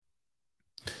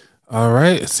All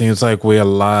right, it seems like we're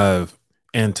live.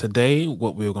 And today,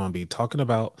 what we're going to be talking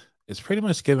about is pretty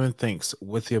much giving thanks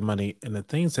with your money and the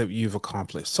things that you've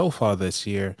accomplished so far this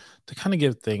year to kind of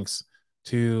give thanks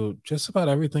to just about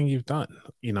everything you've done,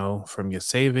 from your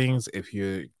savings. If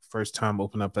you first time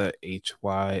open up a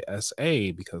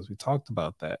HYSA, because we talked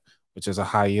about that, which is a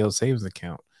high yield savings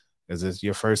account. Is this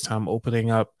your first time opening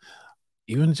up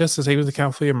even just a savings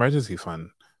account for your emergency fund?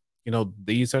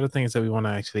 These are the things that we want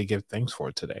to actually give thanks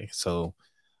for today. So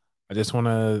I just want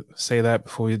to say that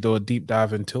before we do a deep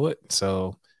dive into it.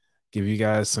 So give you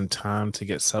guys some time to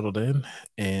get settled in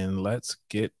and let's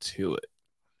get to it.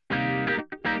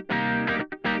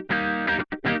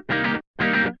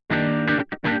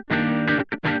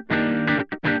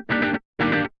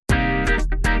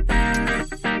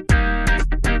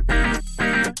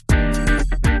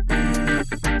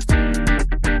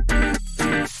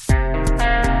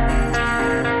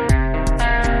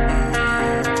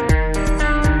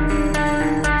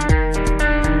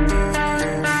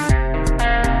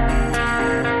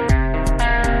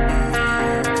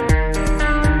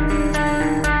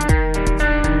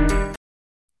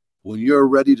 When you're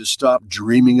ready to stop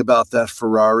dreaming about that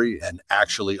Ferrari and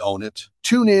actually own it,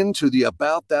 tune in to the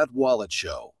About That Wallet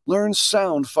show. Learn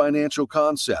sound financial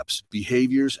concepts,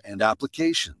 behaviors, and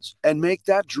applications, and make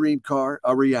that dream car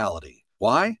a reality.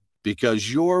 Why?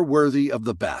 Because you're worthy of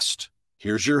the best.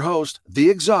 Here's your host, the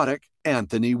exotic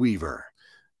Anthony Weaver.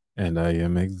 And I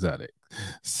am exotic.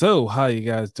 So, how you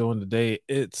guys doing today?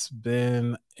 It's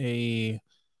been a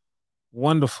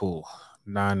wonderful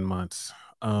 9 months.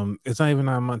 It's not even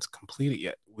 9 months completed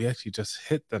yet. We actually just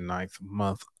hit the ninth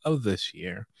month of this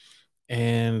year.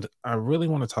 And I really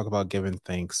want to talk about giving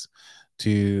thanks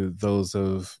to those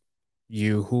of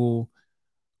you who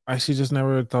actually just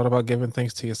never thought about giving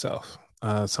thanks to yourself.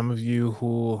 Some of you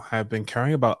who have been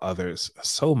caring about others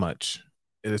so much,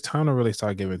 it is time to really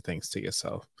start giving thanks to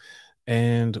yourself.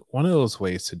 And one of those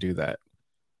ways to do that,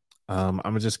 I'm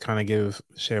gonna just kind of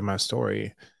share my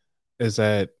story, is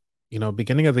that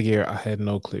beginning of the year I had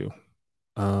no clue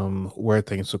where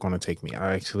things were going to take me.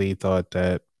 I actually thought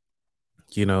that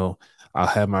you know, I'll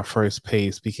have my first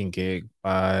paid speaking gig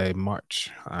by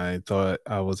March. I thought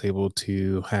I was able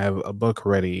to have a book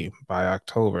ready by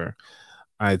October.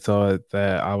 I thought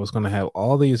that I was going to have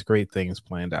all these great things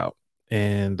planned out.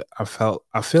 And I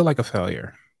feel like a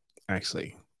failure,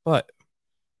 actually. But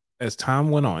as time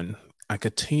went on, I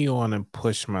continue on and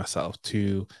push myself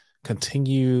to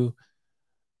continue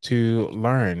to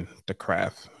learn the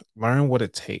craft, learn what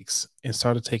it takes, and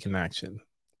started taking action.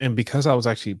 And because I was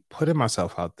actually putting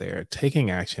myself out there, taking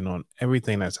action on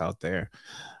everything that's out there,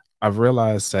 I've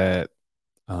realized that,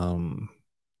 um,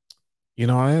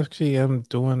 I actually am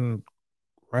doing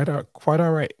quite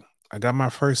all right. I got my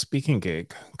first speaking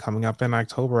gig coming up in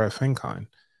October at FinCon.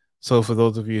 So, for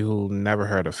those of you who never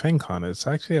heard of FinCon, it's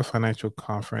actually a financial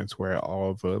conference where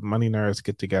all the money nerds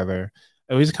get together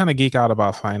and we just kind of geek out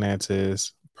about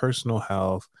finances, personal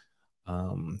health,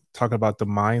 talking about the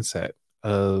mindset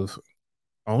of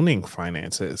owning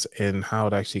finances and how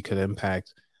it actually could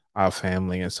impact our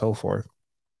family and so forth.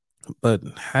 But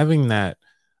having that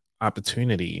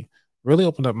opportunity really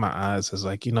opened up my eyes as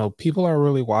like, people are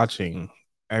really watching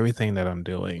everything that I'm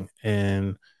doing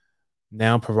and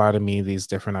now providing me these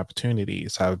different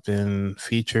opportunities. I've been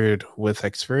featured with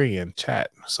Experian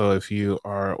Chat. So if you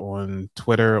are on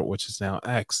Twitter, which is now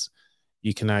X,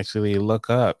 you can actually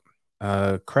look up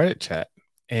Credit Chat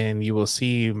and you will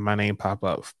see my name pop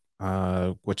up,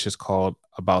 which is called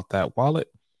About That Wallet.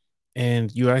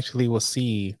 And you actually will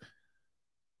see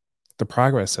the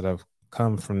progress that I've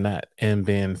come from that and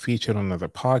been featured on other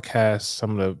podcasts.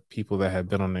 Some of the people that have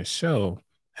been on this show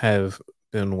have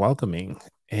been welcoming,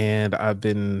 and I've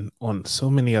been on so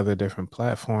many other different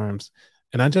platforms.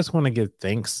 And I just want to give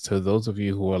thanks to those of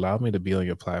you who allowed me to be on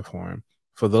your platform.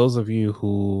 For those of you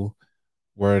who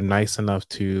were nice enough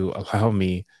to allow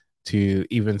me to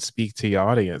even speak to your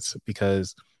audience,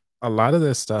 because a lot of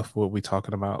this stuff, what we're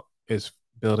talking about, is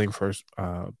building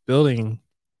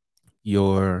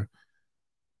your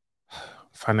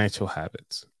financial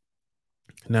habits.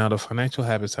 Now, the financial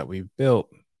habits that we've built,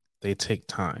 they take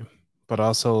time, but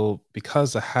also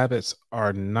because the habits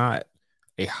are not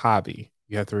a hobby,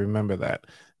 you have to remember that.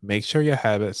 Make sure your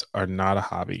habits are not a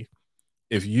hobby.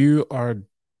 If you are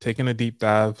taking a deep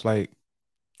dive, like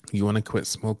you want to quit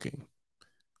smoking,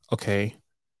 okay,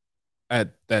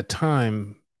 at that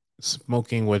time,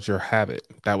 smoking was your habit,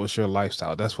 that was your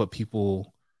lifestyle. That's what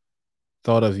people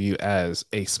thought of you as,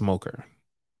 a smoker.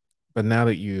 But now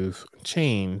that you've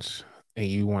changed and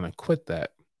you want to quit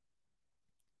that,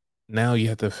 now you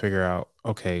have to figure out,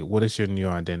 okay, what is your new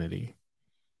identity?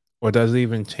 or does it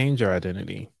even change your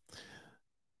identity?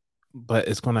 But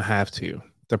it's going to have to.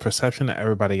 The perception that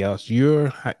everybody else,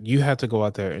 you have to go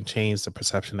out there and change the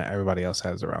perception that everybody else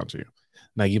has around you.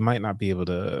 Now, you might not be able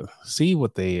to see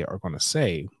what they are going to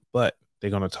say, but they're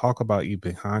going to talk about you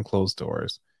behind closed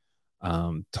doors,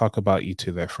 talk about you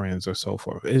to their friends or so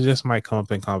forth. It just might come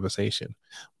up in conversation.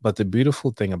 But the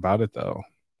beautiful thing about it, though,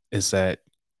 is that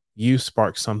you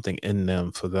spark something in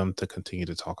them for them to continue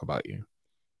to talk about you.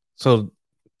 So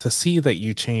to see that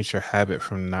you changed your habit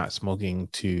from not smoking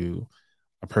to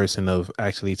a person of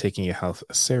actually taking your health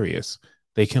serious,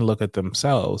 they can look at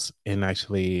themselves and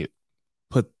actually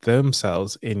put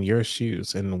themselves in your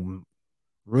shoes and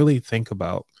really think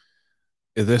about,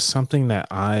 is this something that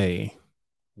I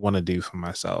want to do for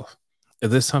myself? Is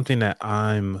this something that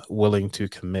I'm willing to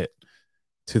commit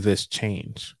to this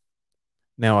change?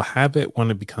 Now, a habit, when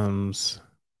it becomes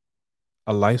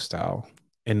a lifestyle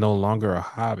and no longer a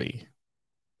hobby,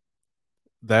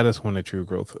 that is when the true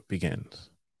growth begins.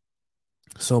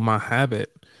 So, my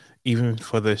habit, even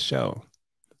for this show,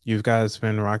 you guys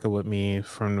been rocking with me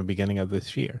from the beginning of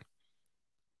this year.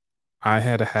 I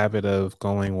had a habit of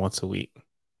going once a week,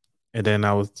 and then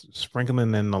I was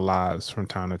sprinkling in the lives from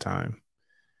time to time.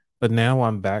 But now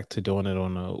I'm back to doing it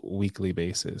on a weekly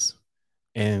basis,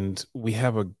 and we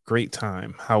have a great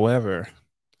time. However,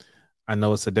 I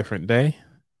know it's a different day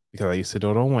because I used to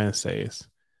do it on Wednesdays.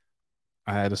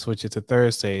 I had to switch it to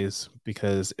Thursdays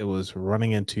because it was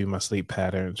running into my sleep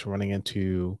patterns, running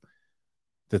into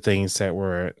the things that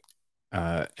were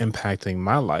impacting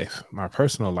my life, my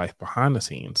personal life behind the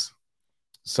scenes.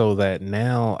 So that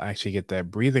now I actually get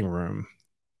that breathing room.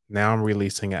 Now I'm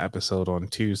releasing an episode on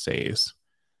Tuesdays,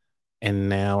 and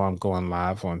now I'm going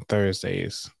live on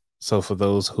Thursdays. So for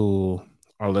those who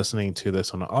are listening to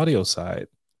this on the audio side,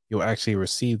 you'll actually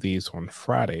receive these on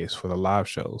Fridays for the live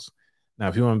shows. Now,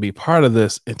 if you want to be part of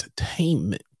this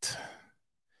entertainment,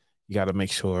 you got to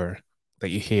make sure that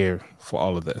you're here for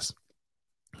all of this.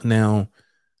 Now,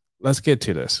 let's get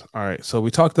to this. All right. So we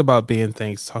talked about being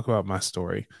things, talk about my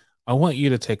story. I want you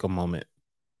to take a moment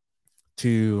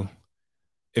to,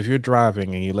 if you're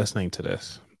driving and you're listening to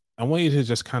this, I want you to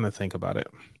just kind of think about it.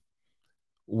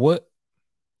 What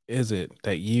is it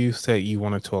that you said you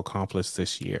wanted to accomplish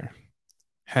this year?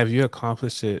 Have you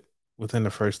accomplished it within the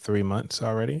first 3 months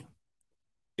already?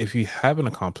 If you haven't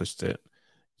accomplished it,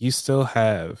 you still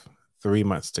have 3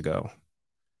 months to go.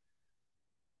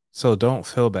 So don't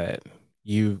feel bad.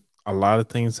 A lot of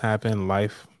things happen,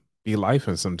 life be life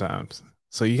and sometimes.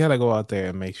 So you got to go out there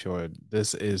and make sure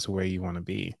this is where you want to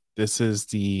be. This is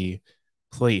the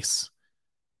place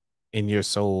in your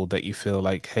soul that you feel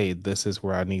like, hey, this is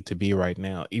where I need to be right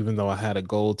now. Even though I had a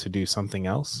goal to do something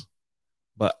else,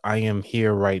 but I am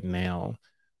here right now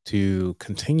to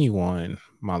continue on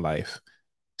my life,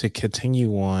 to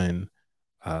continue on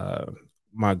uh,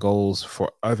 my goals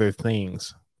for other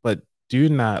things. But do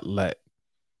not let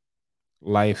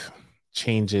life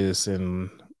changes and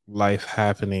life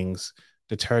happenings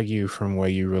deter you from where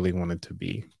you really wanted to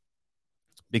be,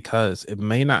 because it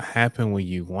may not happen when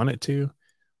you want it to,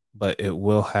 but it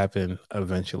will happen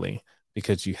eventually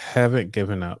because you haven't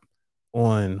given up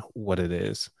on what it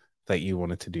is that you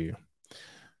wanted to do.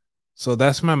 So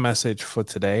that's my message for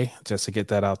today, just to get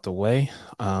that out the way,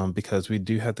 because we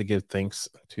do have to give thanks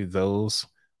to those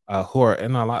who are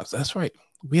in our lives. That's right.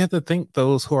 We have to thank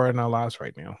those who are in our lives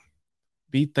right now.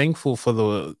 Be thankful for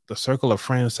the circle of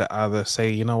friends that either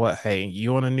say, you know what, hey,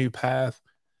 you on a new path,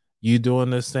 you doing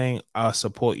this thing, I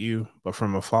support you, but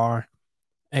from afar,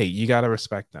 hey, you got to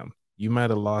respect them. You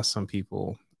might have lost some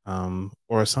people,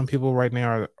 or some people right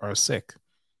now are sick.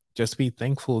 Just be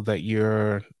thankful that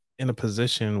you're in a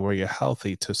position where you're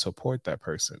healthy to support that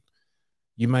person.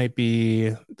 You might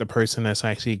be the person that's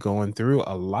actually going through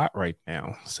a lot right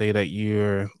now. Say that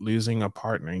you're losing a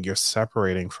partner and you're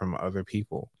separating from other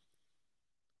people.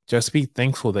 Just be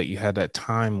thankful that you had that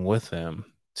time with them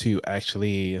to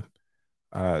actually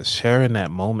share in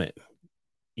that moment.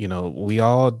 You know, we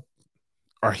all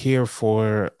are here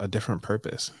for a different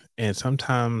purpose. And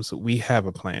sometimes we have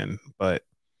a plan, but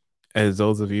as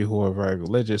those of you who are very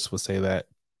religious will say that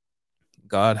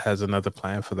God has another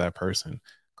plan for that person.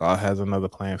 God has another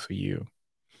plan for you.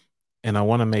 And I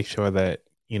want to make sure that,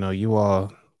 you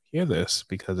all hear this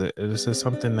because this is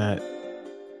something that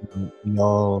we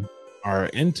all are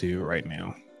into right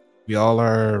now. We all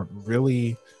are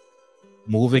really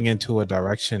moving into a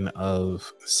direction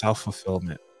of self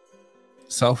fulfillment,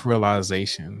 self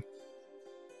realization.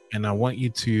 And I want you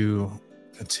to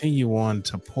continue on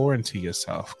to pour into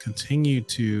yourself, continue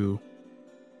to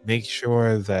make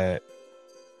sure that,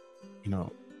 you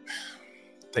know,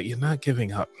 that you're not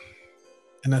giving up.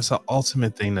 And that's the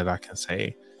ultimate thing that I can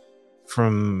say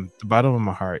from the bottom of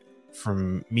my heart,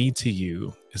 from me to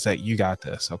you, is that you got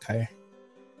this, okay?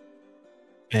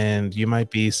 And you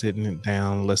might be sitting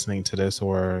down listening to this,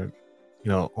 or,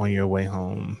 on your way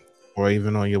home, or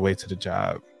even on your way to the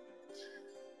job.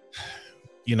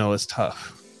 It's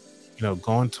tough.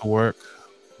 Going to work,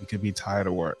 you could be tired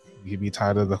of work. You could be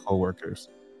tired of the coworkers.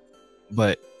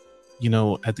 But,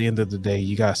 at the end of the day,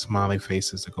 you got smiley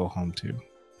faces to go home to.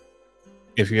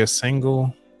 If you're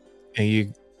single and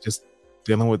you just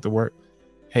dealing with the work,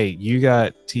 hey, you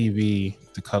got TV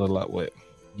to cuddle up with.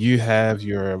 You have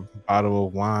your bottle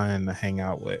of wine to hang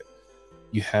out with.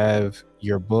 You have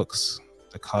your books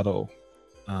to cuddle.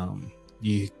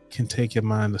 You can take your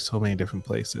mind to so many different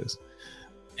places.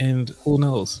 And who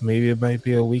knows, maybe it might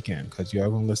be a weekend, because you're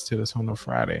going to listen to this on a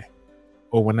Friday,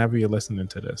 or whenever you're listening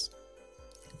to this.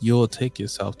 You'll take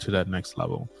yourself to that next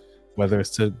level, whether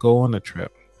it's to go on a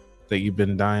trip that you've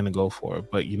been dying to go for,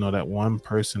 but that one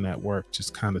person at work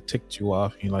just kind of ticked you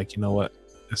off. And you're like, you know what,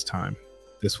 it's time.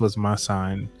 This was my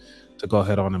sign to go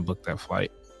ahead on and book that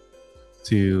flight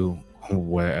to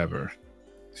wherever.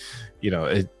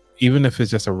 Even if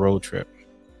it's just a road trip,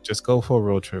 just go for a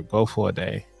road trip, go for a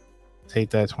day, take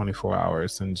that 24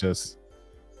 hours and just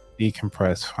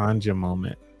decompress, find your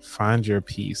moment, find your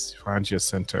peace, find your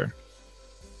center.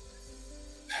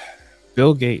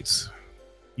 Bill Gates,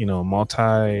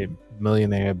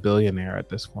 multi-millionaire, billionaire at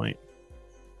this point,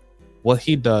 what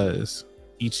he does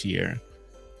each year,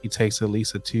 he takes at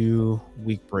least a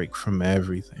 2-week break from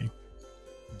everything,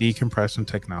 decompression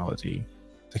technology,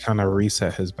 to kind of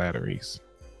reset his batteries.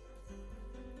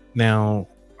 Now,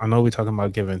 I know we're talking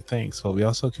about giving thanks, but we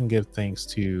also can give thanks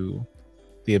to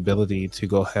the ability to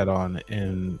go head on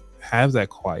and have that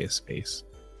quiet space,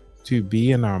 to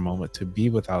be in our moment, to be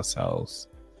with ourselves.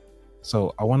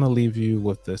 So I want to leave you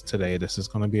with this today. This is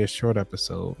going to be a short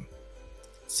episode.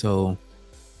 So,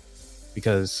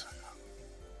 because,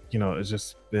 it's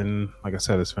just been, like I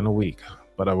said, it's been a week,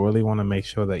 but I really want to make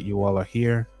sure that you all are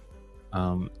here.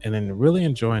 And then really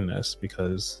enjoying this,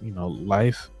 because,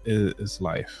 life is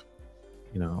life,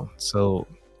 so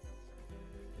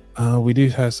we do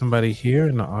have somebody here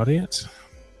in the audience.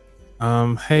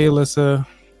 Hey, Alyssa.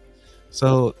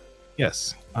 So,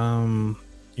 yes,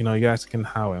 you're asking,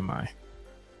 how am I?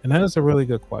 And that is a really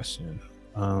good question.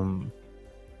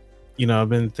 I've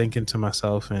been thinking to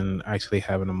myself and actually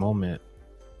having a moment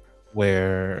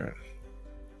where,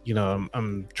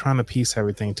 I'm trying to piece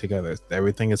everything together.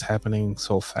 Everything is happening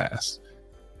so fast.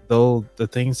 Though the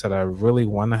things that I really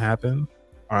want to happen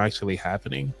are actually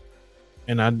happening,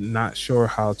 and I'm not sure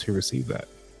how to receive that.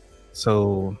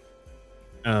 So,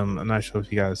 I'm not sure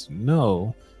if you guys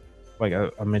know, like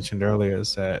I mentioned earlier,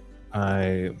 is that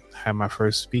I had my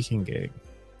first speaking gig,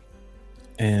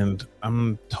 and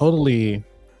I'm totally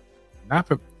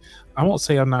not. I won't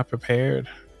say I'm not prepared.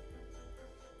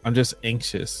 I'm just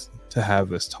anxious to have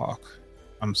this talk.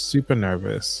 I'm super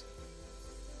nervous.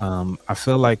 I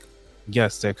feel like,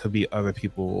 yes, there could be other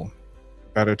people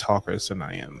better talkers than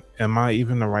I am. Am I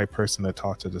even the right person to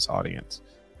talk to this audience?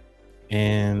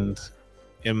 And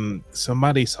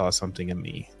somebody saw something in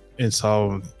me and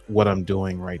saw what I'm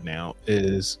doing right now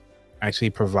is actually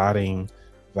providing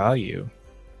value.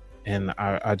 And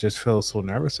I just feel so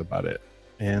nervous about it.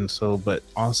 And so, but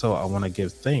also I want to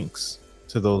give thanks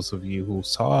to those of you who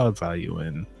saw value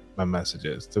in my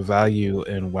messages, the value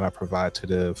in what I provide to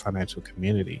the financial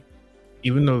community,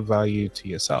 even the value to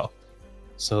yourself.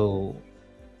 So,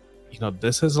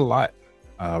 this is a lot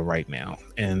right now.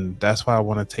 And that's why I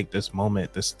want to take this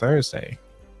moment this Thursday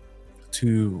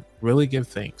to really give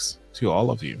thanks to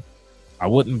all of you. I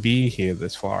wouldn't be here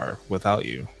this far without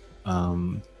you,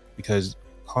 because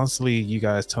constantly you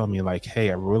guys tell me like,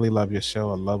 hey, I really love your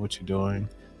show. I love what you're doing.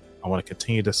 I want to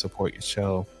continue to support your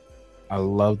show. I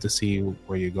love to see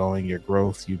where you're going, your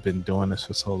growth. You've been doing this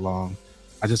for so long.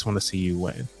 I just want to see you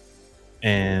win.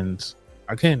 And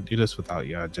I can't do this without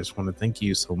you. I just want to thank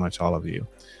you so much, all of you,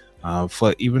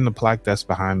 for even the plaque that's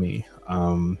behind me.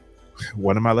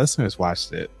 One of my listeners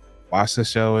watched the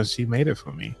show, and she made it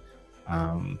for me.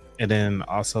 And then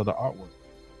also the artwork.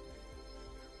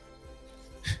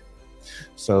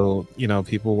 So,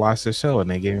 people watched the show and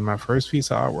they gave me my first piece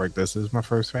of artwork. This is my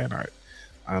first fan art.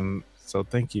 So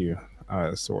thank you,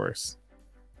 Source.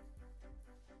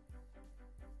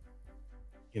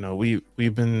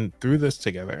 We've been through this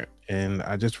together, and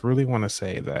I just really want to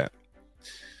say that,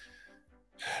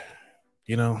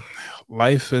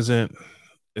 life isn't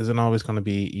always going to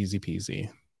be easy peasy.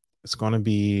 It's going to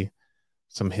be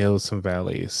some hills, some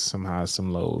valleys, some highs,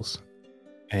 some lows.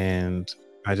 And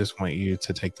I just want you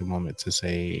to take the moment to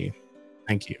say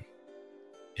thank you.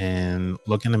 and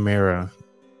look in the mirror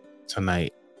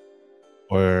tonight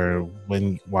or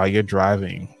while you're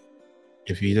driving,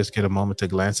 if you just get a moment to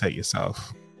glance at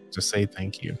yourself, just say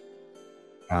thank you.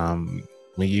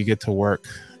 When you get to work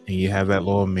and you have that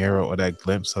little mirror or that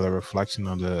glimpse of the reflection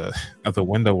of the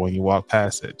window when you walk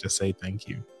past it, just say thank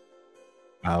you.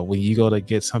 When you go to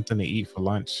get something to eat for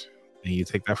lunch and you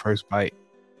take that first bite,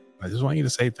 I just want you to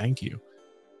say thank you.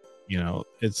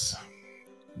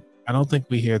 I don't think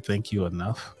we hear thank you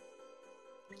enough.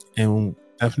 And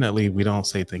definitely we don't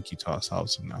say thank you to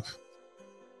ourselves enough.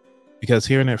 Because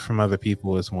hearing it from other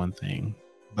people is one thing,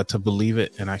 but to believe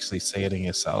it and actually say it in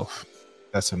yourself,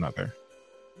 that's another.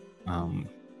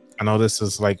 I know this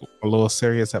is like a little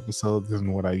serious episode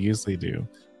than what I usually do,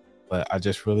 but I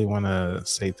just really want to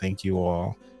say thank you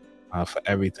all for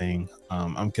everything.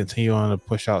 I'm continuing to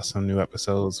push out some new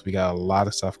episodes. We got a lot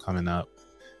of stuff coming up.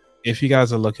 If you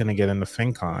guys are looking to get into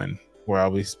FinCon, where I'll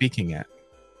be speaking at,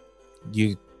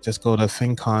 you just go to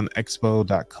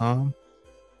finconexpo.com,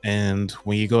 and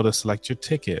when you go to select your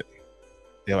ticket,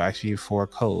 they'll ask you for a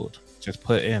code. Just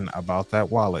put in about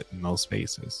that wallet, no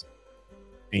spaces,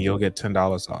 and you'll get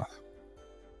 $10 off.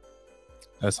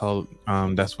 That's all.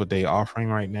 That's what they're offering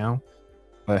right now.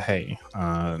 But hey,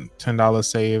 $10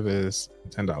 save is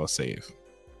 $10 save.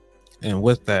 And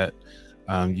with that,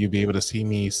 you'll be able to see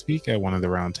me speak at one of the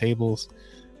round tables.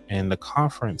 And the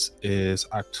conference is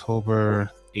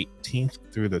October 18th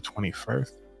through the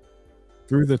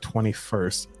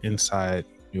 21st inside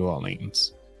New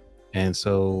Orleans. And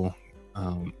so,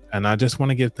 and I just want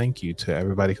to give thank you to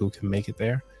everybody who can make it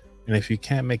there. And if you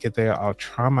can't make it there, I'll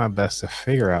try my best to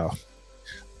figure out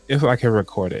if I can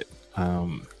record it.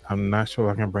 I'm not sure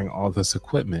if I can bring all this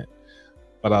equipment,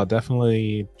 but I'll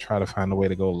definitely try to find a way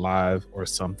to go live or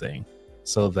something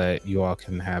so that you all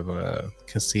can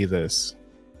see this,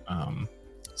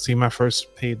 see my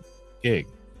first paid gig.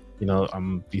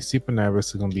 I'm be super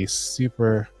nervous. It's gonna be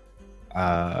super.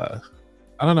 I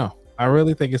don't know. I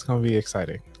really think it's gonna be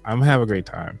exciting. I'm gonna have a great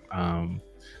time. I'm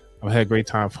gonna have a great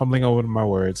time fumbling over my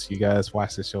words. You guys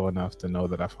watch the show enough to know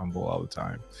that I fumble all the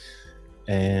time.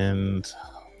 And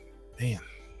man,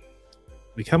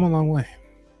 we come a long way.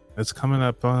 It's coming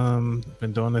up.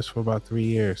 Been doing this for about 3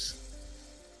 years,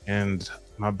 and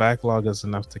my backlog is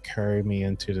enough to carry me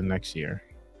into the next year.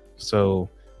 So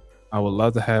I would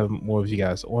love to have more of you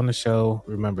guys on the show.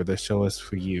 Remember, the show is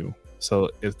for you. So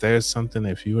if there's something,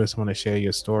 if you just want to share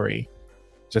your story,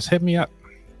 just hit me up.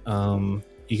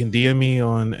 You can DM me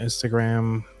on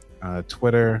Instagram,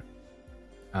 Twitter,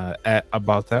 at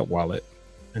About That Wallet,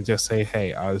 and just say,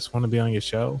 hey, I just want to be on your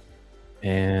show,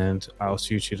 and I'll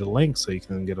shoot you the link so you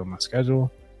can get on my schedule,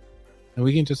 and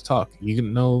we can just talk. You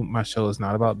can know my show is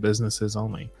not about businesses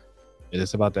only. It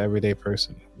is about the everyday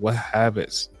person. What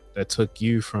habits that took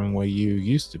you from where you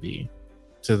used to be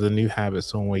to the new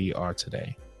habits on where you are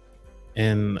today.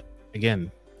 And again,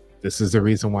 this is the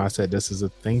reason why I said this is a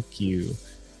thank you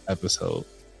episode,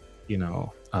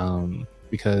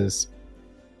 because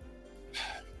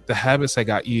the habits that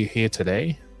got you here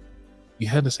today, you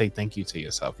had to say thank you to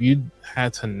yourself. You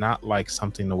had to not like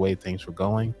something the way things were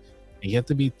going, and you have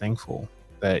to be thankful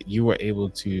that you were able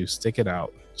to stick it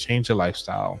out, change your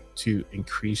lifestyle to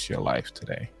increase your life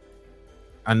today.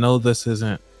 I know this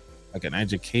isn't like an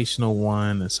educational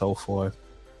one and so forth,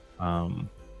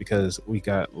 because we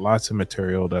got lots of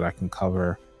material that I can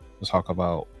cover to talk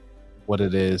about what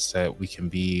it is that we can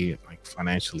be like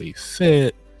financially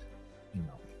fit,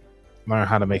 learn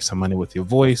how to make some money with your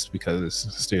voice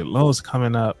because student loans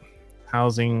coming up,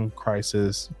 housing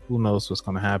crisis, who knows what's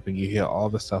going to happen. You hear all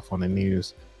the stuff on the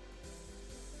news.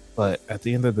 But at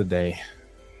the end of the day,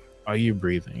 are you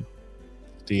breathing?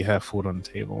 Do you have food on the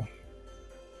table?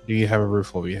 Do you have a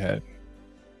roof over your head?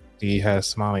 Do you have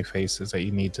smiley faces that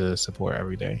you need to support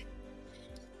every day?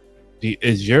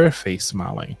 Is your face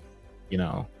smiling?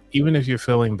 Even if you're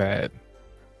feeling bad,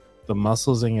 the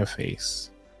muscles in your face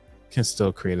can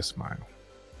still create a smile.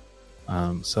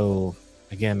 So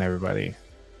again, everybody,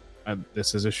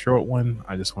 this is a short one.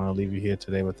 I just want to leave you here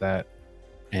today with that,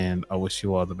 and I wish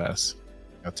you all the best.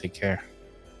 Y'all take care.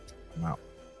 I'm out.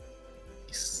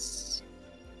 Peace.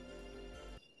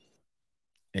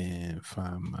 And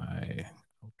find my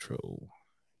outro.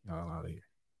 Y'all out of here.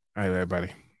 All right,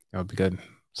 everybody. Y'all be good.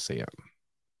 See ya.